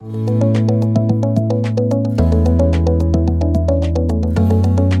Hello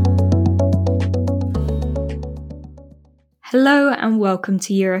and welcome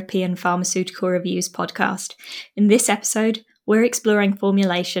to European Pharmaceutical Reviews podcast. In this episode, we're exploring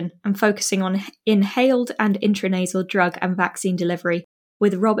formulation and focusing on inhaled and intranasal drug and vaccine delivery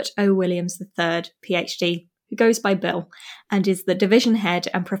with Robert O. Williams III, PhD, who goes by Bill, and is the Division Head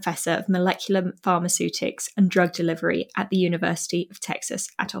and Professor of Molecular Pharmaceutics and Drug Delivery at the University of Texas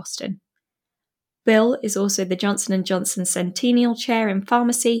at Austin. Bill is also the Johnson & Johnson Centennial Chair in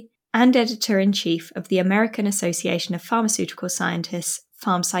Pharmacy and Editor-in-Chief of the American Association of Pharmaceutical Scientists'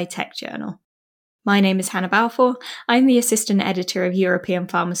 PharmSciTech Journal. My name is Hannah Balfour. I'm the Assistant Editor of European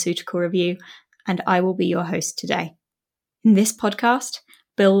Pharmaceutical Review, and I will be your host today. In this podcast,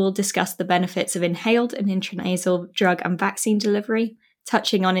 Bill will discuss the benefits of inhaled and intranasal drug and vaccine delivery,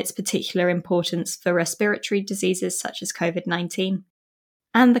 touching on its particular importance for respiratory diseases such as COVID-19,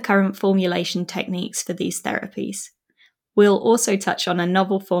 and the current formulation techniques for these therapies. We'll also touch on a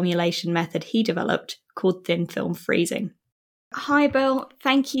novel formulation method he developed called thin film freezing. Hi Bill,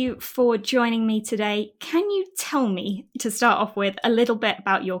 thank you for joining me today. Can you tell me, to start off with, a little bit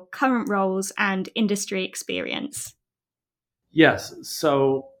about your current roles and industry experience? Yes,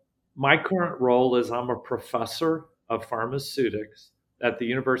 so my current role is I'm a professor of pharmaceutics at the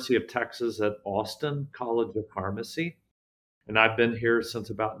University of Texas at Austin College of Pharmacy, and I've been here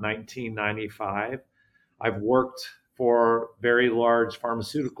since about 1995. I've worked for very large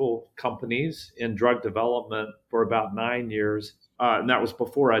pharmaceutical companies in drug development for about 9 years. And that was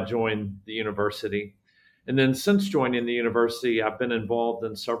before I joined the university. And then since joining the university, I've been involved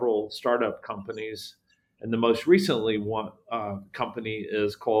in several startup companies. And the most recently one company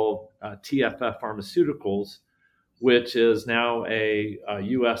is called TFF Pharmaceuticals, which is now a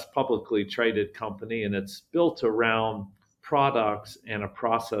U.S. publicly traded company. And it's built around products and a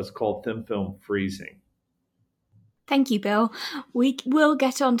process called thin film freezing. Thank you, Bill. We will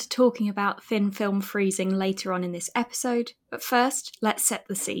get on to talking about thin film freezing later on in this episode, but first, let's set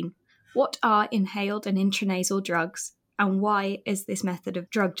the scene. What are inhaled and intranasal drugs, and why is this method of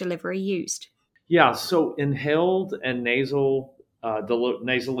drug delivery used? Yeah, so inhaled and nasally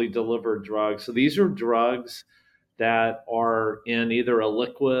delivered drugs. So these are drugs that are in either a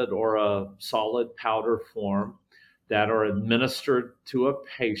liquid or a solid powder form that are administered to a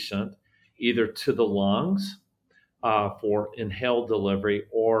patient, either to the lungs, for inhaled delivery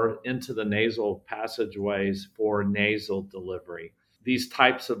or into the nasal passageways for nasal delivery. These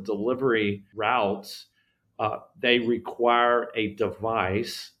types of delivery routes, they require a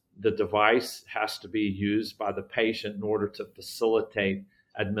device. The device has to be used by the patient in order to facilitate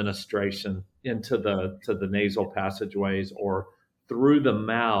administration into the nasal passageways or through the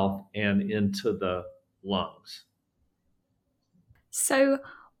mouth and into the lungs. So,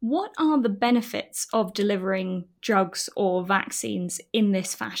 what are the benefits of delivering drugs or vaccines in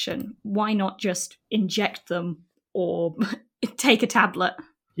this fashion? Why not just inject them or take a tablet?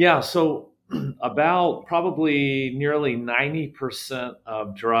 Yeah, so about probably nearly 90%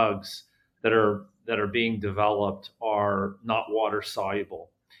 of drugs that are being developed are not water soluble.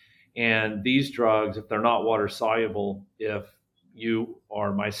 And these drugs, if they're not water soluble, if you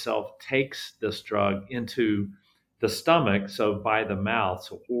or myself takes this drug into the stomach, so by the mouth,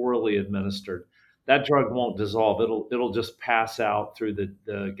 so orally administered, that drug won't dissolve. It'll just pass out through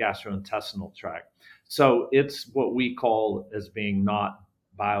the gastrointestinal tract. So it's what we call as being not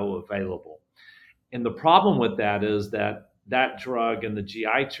bioavailable. And the problem with that is that drug in the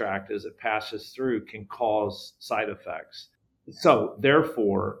GI tract, as it passes through, can cause side effects. So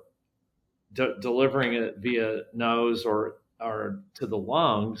therefore, delivering it via nose or to the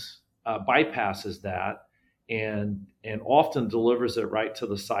lungs bypasses that and often delivers it right to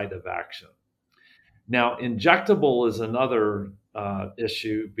the site of action. Now, injectable is another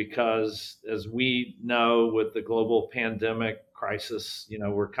issue because, as we know, with the global pandemic crisis,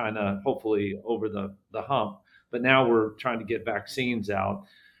 we're kind of hopefully over the hump, but now we're trying to get vaccines out.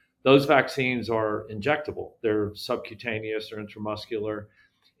 Those vaccines are injectable. They're subcutaneous or intramuscular,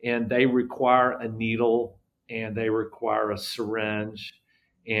 and they require a needle and they require a syringe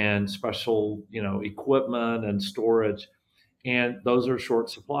and special, equipment and storage. And those are short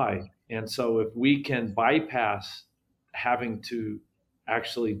supply. And so if we can bypass having to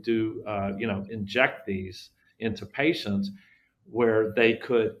actually do, inject these into patients where they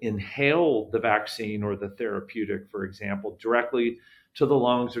could inhale the vaccine or the therapeutic, for example, directly to the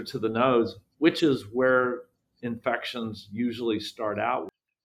lungs or to the nose, which is where infections usually start out.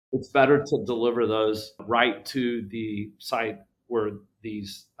 It's better to deliver those right to the site where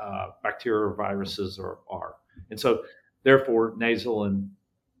these bacteria or viruses are. And so, therefore, nasal and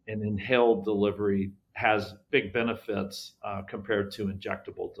and inhaled delivery has big benefits compared to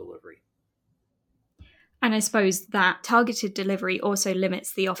injectable delivery. And I suppose that targeted delivery also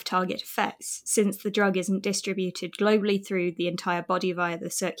limits the off-target effects, since the drug isn't distributed globally through the entire body via the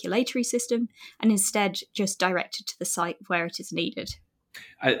circulatory system, and instead just directed to the site where it is needed.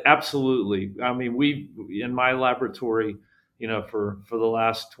 Absolutely. I mean, we in my laboratory, for the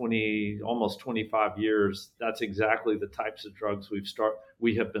last almost 25 years, that's exactly the types of drugs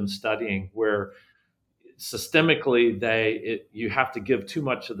we have been studying, where systemically you have to give too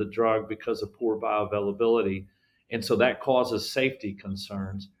much of the drug because of poor bioavailability, and so that causes safety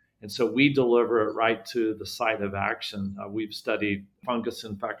concerns. And so we deliver it right to the site of action. We've studied fungus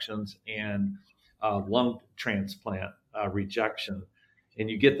infections and lung transplant rejection, and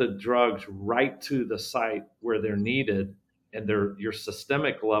you get the drugs right to the site where they're needed, and your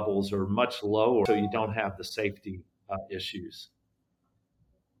systemic levels are much lower, so you don't have the safety issues.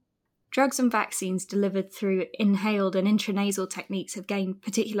 Drugs and vaccines delivered through inhaled and intranasal techniques have gained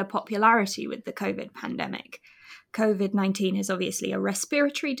particular popularity with the COVID pandemic. COVID-19 is obviously a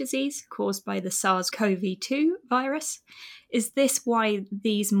respiratory disease caused by the SARS-CoV-2 virus. Is this why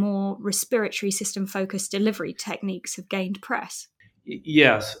these more respiratory system-focused delivery techniques have gained press?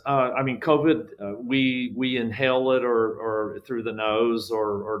 Yes, I mean COVID. We inhale it or through the nose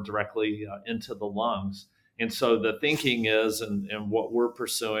or directly into the lungs, and so the thinking is, and what we're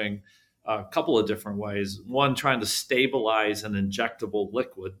pursuing, a couple of different ways. One, trying to stabilize an injectable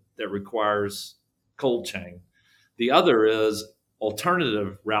liquid that requires cold chain. The other is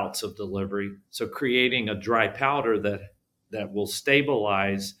alternative routes of delivery. So creating a dry powder that will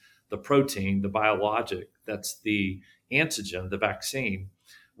stabilize the protein, the biologic, that's the antigen, the vaccine,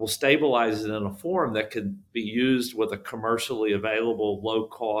 will stabilize it in a form that could be used with a commercially available,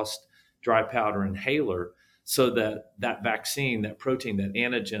 low-cost dry powder inhaler, so that vaccine, that protein, that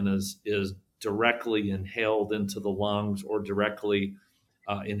antigen is directly inhaled into the lungs or directly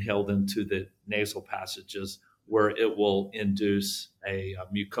inhaled into the nasal passages, where it will induce a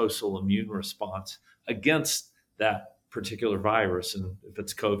mucosal immune response against that particular virus. And if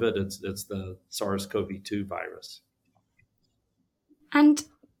it's COVID, it's the SARS-CoV-2 virus. And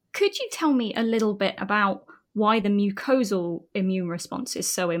could you tell me a little bit about why the mucosal immune response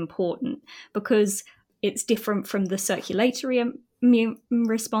is so important? Because it's different from the circulatory immune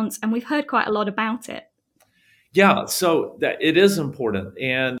response, and we've heard quite a lot about it. Yeah, so that it is important.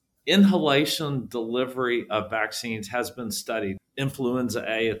 And inhalation delivery of vaccines has been studied. Influenza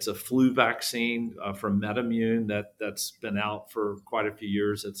A, it's a flu vaccine from MedImmune that's been out for quite a few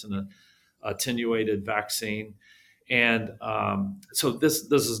years. It's an attenuated vaccine. And so this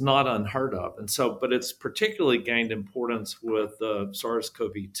is not unheard of. And so, but it's particularly gained importance with the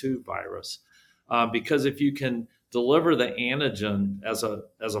SARS-CoV-2 virus, because if you can deliver the antigen as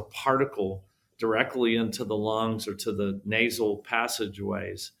a particle directly into the lungs or to the nasal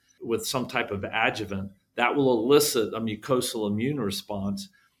passageways with some type of adjuvant, that will elicit a mucosal immune response.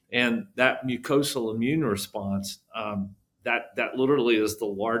 And that mucosal immune response, that literally is the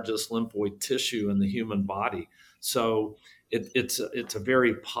largest lymphoid tissue in the human body. So it's a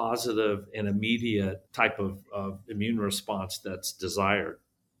very positive and immediate type of immune response that's desired.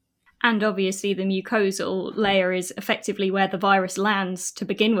 And obviously the mucosal layer is effectively where the virus lands to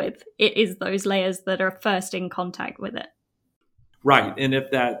begin with. It is those layers that are first in contact with it. Right. And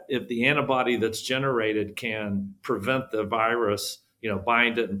if the antibody that's generated can prevent the virus,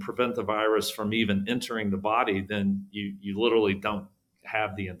 bind it and prevent the virus from even entering the body, then you literally don't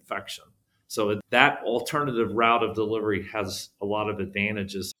have the infection. So that alternative route of delivery has a lot of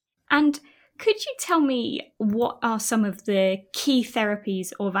advantages. And could you tell me what are some of the key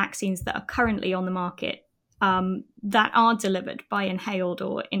therapies or vaccines that are currently on the market that are delivered by inhaled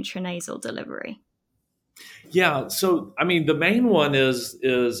or intranasal delivery? Yeah, so I mean, the main one is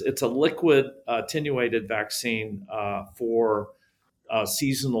it's a liquid attenuated vaccine for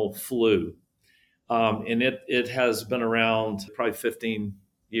seasonal flu, and it has been around probably 15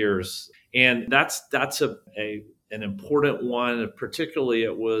 years, and that's an important one. Particularly,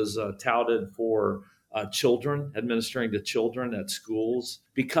 it was touted for children, administering to children at schools,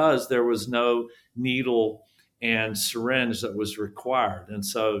 because there was no needle and syringe that was required. And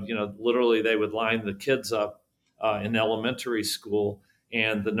so, literally they would line the kids up in elementary school,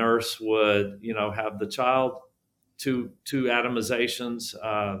 and the nurse would, have the child two atomizations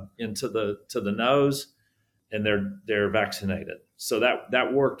into the nose, and they're vaccinated. So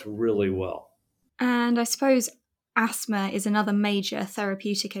that worked really well. And I suppose asthma is another major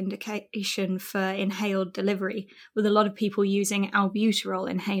therapeutic indication for inhaled delivery, with a lot of people using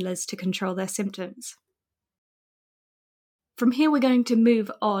albuterol inhalers to control their symptoms. From here, we're going to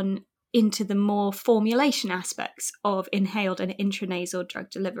move on into the more formulation aspects of inhaled and intranasal drug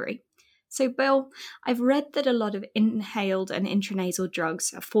delivery. So, Bill, I've read that a lot of inhaled and intranasal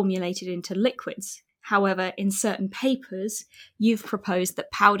drugs are formulated into liquids. However, in certain papers, you've proposed that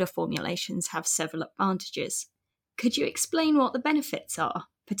powder formulations have several advantages. Could you explain what the benefits are,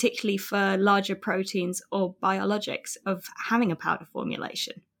 particularly for larger proteins or biologics, of having a powder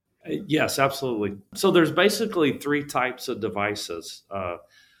formulation? Yes, absolutely. So there's basically three types of devices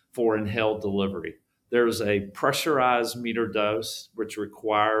for inhaled delivery. There's a pressurized meter dose, which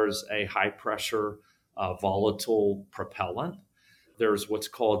requires a high pressure volatile propellant. There's what's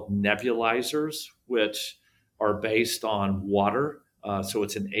called nebulizers, which are based on water. So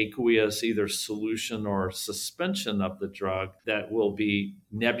it's an aqueous, either solution or suspension of the drug that will be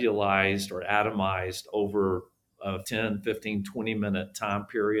nebulized or atomized over a 10, 15, 20-minute time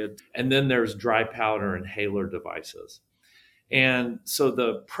period. And then there's dry powder inhaler devices. And so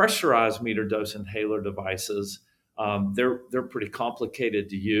the pressurized meter dose inhaler devices, they're pretty complicated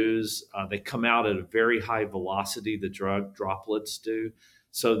to use. They come out at a very high velocity, the drug droplets do.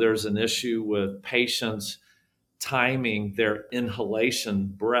 So there's an issue with patients timing their inhalation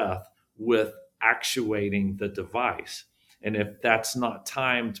breath with actuating the device. And if that's not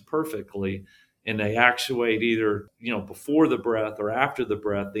timed perfectly, and they actuate either before the breath or after the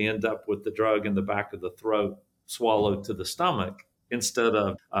breath, they end up with the drug in the back of the throat swallowed to the stomach instead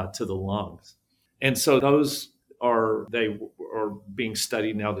of to the lungs. And so they are being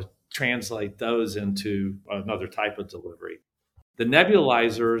studied now to translate those into another type of delivery. The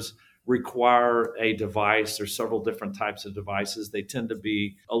nebulizers require a device. There's several different types of devices. They tend to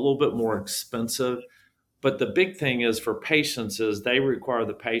be a little bit more expensive. But the big thing is for patients is they require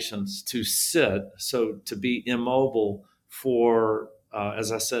the patients to sit, so to be immobile for,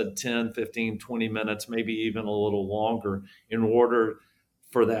 as I said, 10, 15, 20 minutes, maybe even a little longer, in order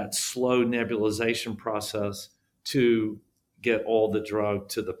for that slow nebulization process to get all the drug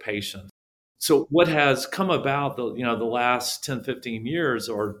to the patient. So what has come about the last 10, 15 years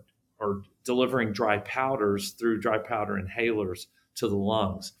are delivering dry powders through dry powder inhalers to the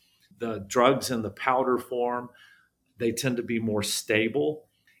lungs. The drugs in the powder form, they tend to be more stable,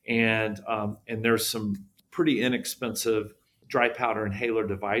 and there's some pretty inexpensive dry powder inhaler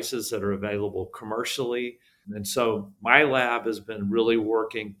devices that are available commercially. And so my lab has been really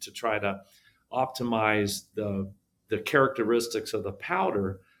working to try to optimize the characteristics of the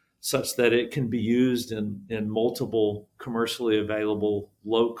powder such that it can be used in multiple commercially available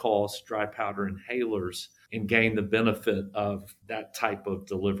low-cost dry powder inhalers and gain the benefit of that type of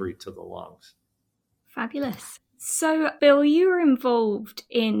delivery to the lungs. Fabulous. So, Bill, you were involved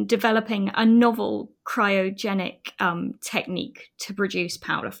in developing a novel cryogenic technique to produce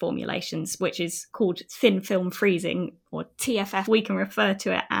powder formulations, which is called thin film freezing, or TFF, we can refer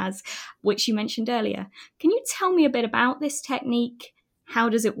to it as, which you mentioned earlier. Can you tell me a bit about this technique? How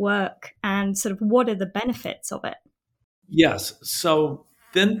does it work? And sort of what are the benefits of it? Yes. So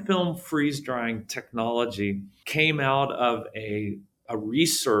thin film freeze drying technology came out of a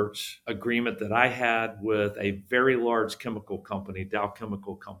research agreement that I had with a very large chemical company, Dow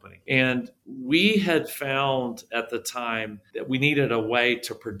Chemical Company. And we had found at the time that we needed a way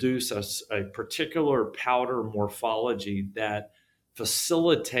to produce a particular powder morphology that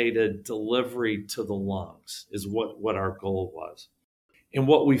facilitated delivery to the lungs, is what our goal was. And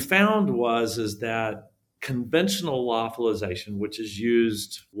what we found is that conventional lyophilization, which is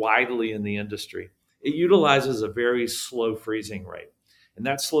used widely in the industry, it utilizes a very slow freezing rate. And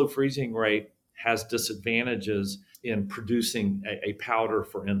that slow freezing rate has disadvantages in producing a powder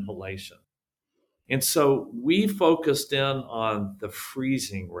for inhalation. And so we focused in on the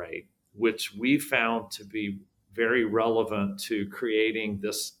freezing rate, which we found to be very relevant to creating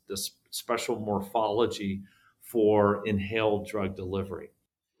this special morphology for inhaled drug delivery.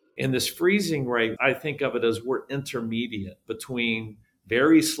 And this freezing rate, I think of it as we're intermediate between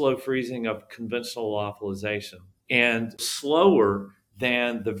very slow freezing of conventional lyophilization and slower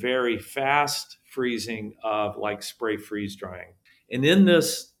than the very fast freezing of like spray freeze drying. And in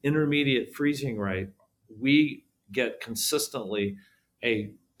this intermediate freezing rate, we get consistently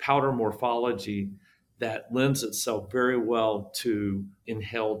a powder morphology that lends itself very well to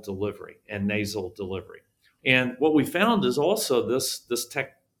inhaled delivery and nasal delivery. And what we found is also this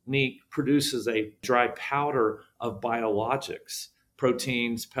technique produces a dry powder of biologics,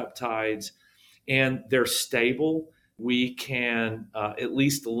 proteins, peptides, and they're stable. We can at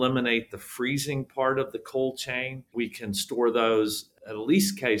least eliminate the freezing part of the cold chain. We can store those, at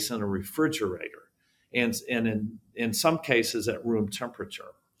least case, in a refrigerator, and in some cases at room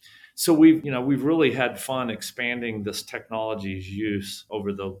temperature. So we've really had fun expanding this technology's use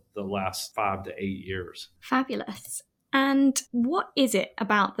over the last 5 to 8 years. Fabulous. And what is it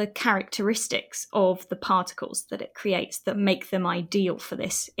about the characteristics of the particles that it creates that make them ideal for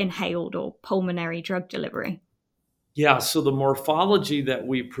this inhaled or pulmonary drug delivery? Yeah, so the morphology that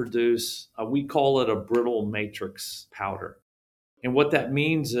we produce, we call it a brittle matrix powder. And what that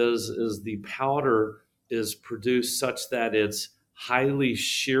means is the powder is produced such that it's highly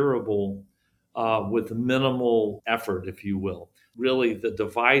shearable with minimal effort, if you will. Really, the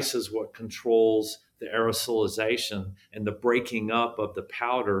device is what controls the aerosolization and the breaking up of the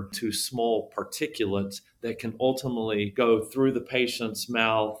powder to small particulates that can ultimately go through the patient's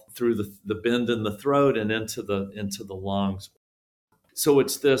mouth, through the bend in the throat, and into the lungs. So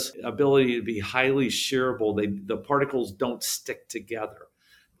it's this ability to be highly shearable. The particles don't stick together.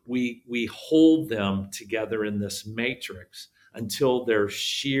 We hold them together in this matrix until they're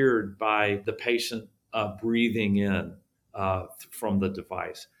sheared by the patient breathing in from the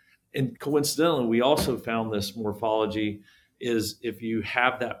device. And coincidentally, we also found this morphology is if you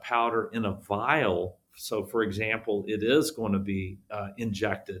have that powder in a vial. So, for example, it is going to be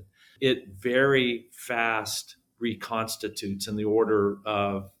injected. It very fast reconstitutes in the order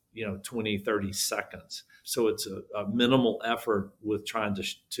of 20, 30 seconds. So it's a minimal effort with trying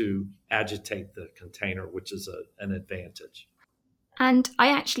to agitate the container, which is an advantage. And I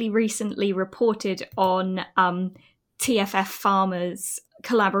actually recently reported on TFF Pharma's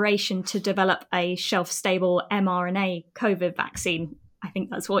collaboration to develop a shelf-stable mRNA COVID vaccine. I think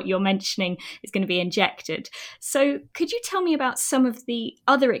that's what you're mentioning is going to be injected. So could you tell me about some of the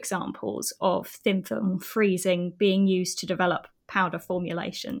other examples of thin film freezing being used to develop powder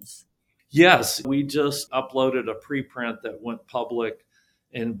formulations? Yes, we just uploaded a preprint that went public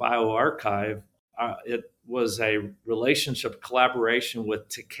in bioRxiv. It was a relationship collaboration with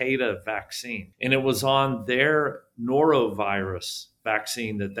Takeda Vaccine, and it was on their norovirus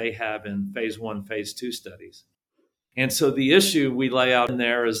vaccine that they have in phase 1, phase 2 studies. And so the issue we lay out in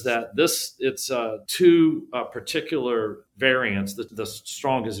there is that it's two particular variants, the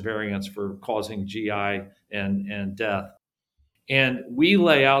strongest variants for causing GI and death. And we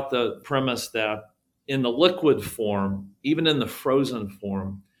lay out the premise that in the liquid form, even in the frozen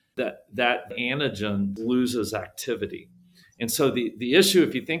form, that antigen loses activity. And so the issue,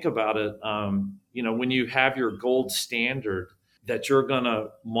 if you think about it, when you have your gold standard that you're going to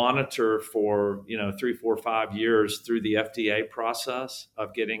monitor for 3, 4, 5 years through the FDA process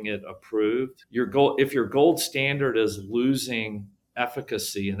of getting it approved, if your gold standard is losing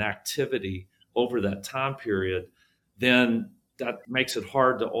efficacy and activity over that time period, then that makes it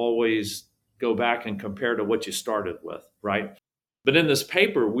hard to always go back and compare to what you started with, right? But in this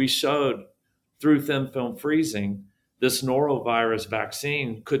paper, we showed through thin film freezing, this norovirus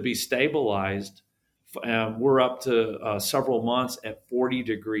vaccine could be stabilized. We're up to several months at 40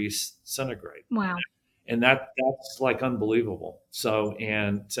 degrees centigrade. Wow. And that's like unbelievable. So,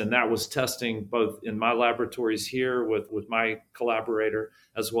 and that was testing both in my laboratories here with my collaborator,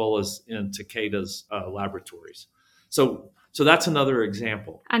 as well as in Takeda's laboratories. So that's another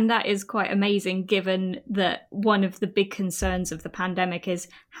example. And that is quite amazing, given that one of the big concerns of the pandemic is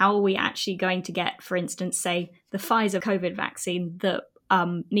how are we actually going to get, for instance, say, the Pfizer COVID vaccine that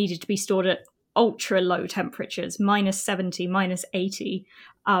needed to be stored at ultra low temperatures, minus 70, minus 80.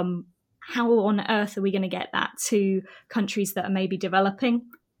 How on earth are we going to get that to countries that are maybe developing,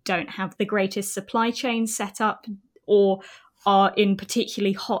 don't have the greatest supply chain set up, or are in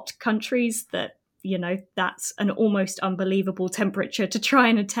particularly hot countries that, that's an almost unbelievable temperature to try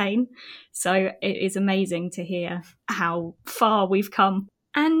and attain. So it is amazing to hear how far we've come.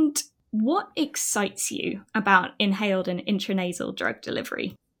 And what excites you about inhaled and intranasal drug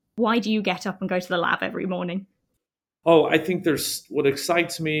delivery? Why do you get up and go to the lab every morning? Oh, I think there's what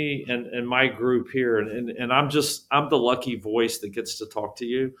excites me and my group here, and I'm the lucky voice that gets to talk to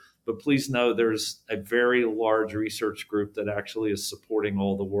you. But please know there's a very large research group that actually is supporting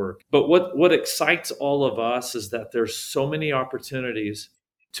all the work. But what excites all of us is that there's so many opportunities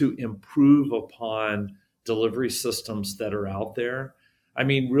to improve upon delivery systems that are out there. I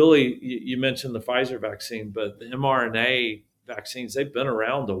mean, really, you mentioned the Pfizer vaccine, but the mRNA vaccines, they've been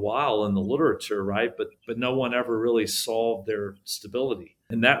around a while in the literature, right? But no one ever really solved their stability.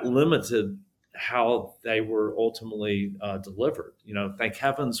 And that limited how they were ultimately delivered. Thank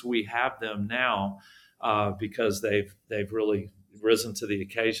heavens we have them now because they've really risen to the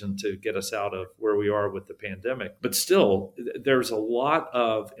occasion to get us out of where we are with the pandemic. But still, there's a lot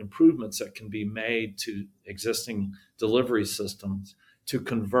of improvements that can be made to existing delivery systems to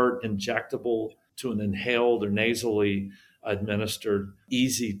convert injectable to an inhaled or nasally administered,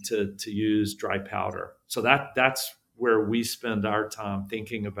 easy to use dry powder. So that's where we spend our time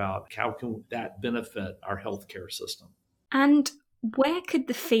thinking about how can that benefit our healthcare system. And where could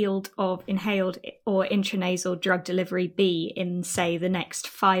the field of inhaled or intranasal drug delivery be in, say, the next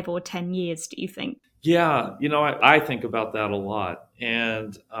 5 or 10 years, do you think? Yeah, I think about that a lot.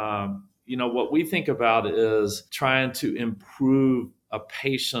 And, what we think about is trying to improve a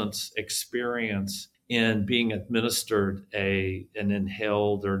patient's experience in being administered an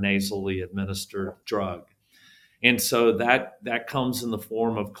inhaled or nasally administered drug. And so that comes in the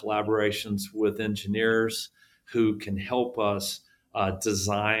form of collaborations with engineers who can help us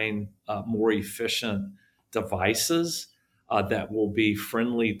design more efficient devices that will be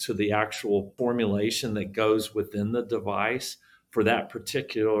friendly to the actual formulation that goes within the device for that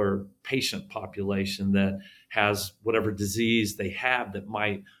particular patient population that has whatever disease they have that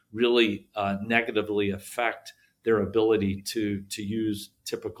might really negatively affect their ability to use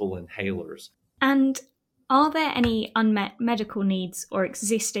typical inhalers. And are there any unmet medical needs or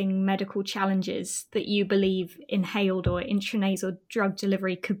existing medical challenges that you believe inhaled or intranasal drug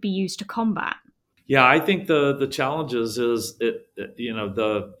delivery could be used to combat? Yeah, I think the challenges is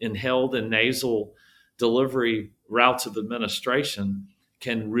the inhaled and nasal delivery routes of administration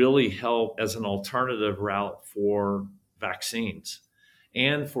can really help as an alternative route for vaccines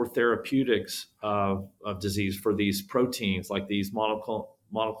and for therapeutics of disease for these proteins like these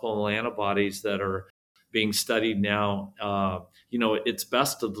monoclonal antibodies that are being studied now. It's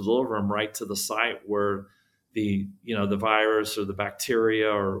best to deliver them right to the site where the virus or the bacteria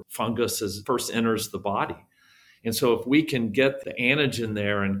or fungus first enters the body. And so if we can get the antigen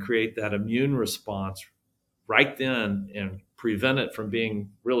there and create that immune response right then and prevent it from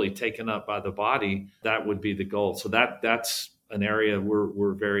being really taken up by the body, that would be the goal. So that's an area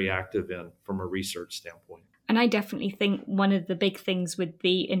we're very active in from a research standpoint. And I definitely think one of the big things with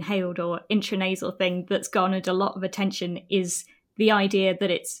the inhaled or intranasal thing that's garnered a lot of attention is the idea that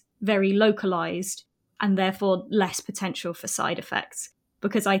it's very localized and therefore less potential for side effects.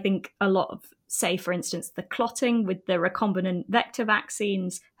 Because I think a lot of, say, for instance, the clotting with the recombinant vector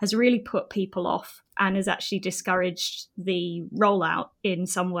vaccines has really put people off and has actually discouraged the rollout in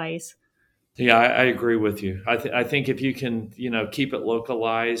some ways. Yeah, I agree with you. I think if you can, keep it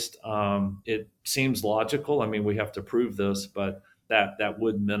localized, it seems logical. I mean, we have to prove this, but that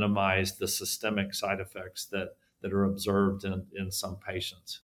would minimize the systemic side effects that are observed in some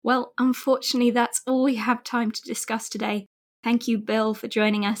patients. Well, unfortunately, that's all we have time to discuss today. Thank you, Bill, for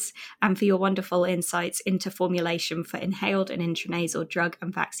joining us and for your wonderful insights into formulation for inhaled and intranasal drug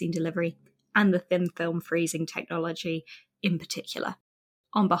and vaccine delivery and the thin film freezing technology in particular.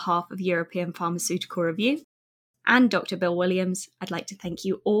 On behalf of European Pharmaceutical Review and Dr. Bill Williams, I'd like to thank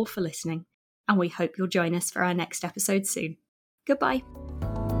you all for listening, and we hope you'll join us for our next episode soon. Goodbye.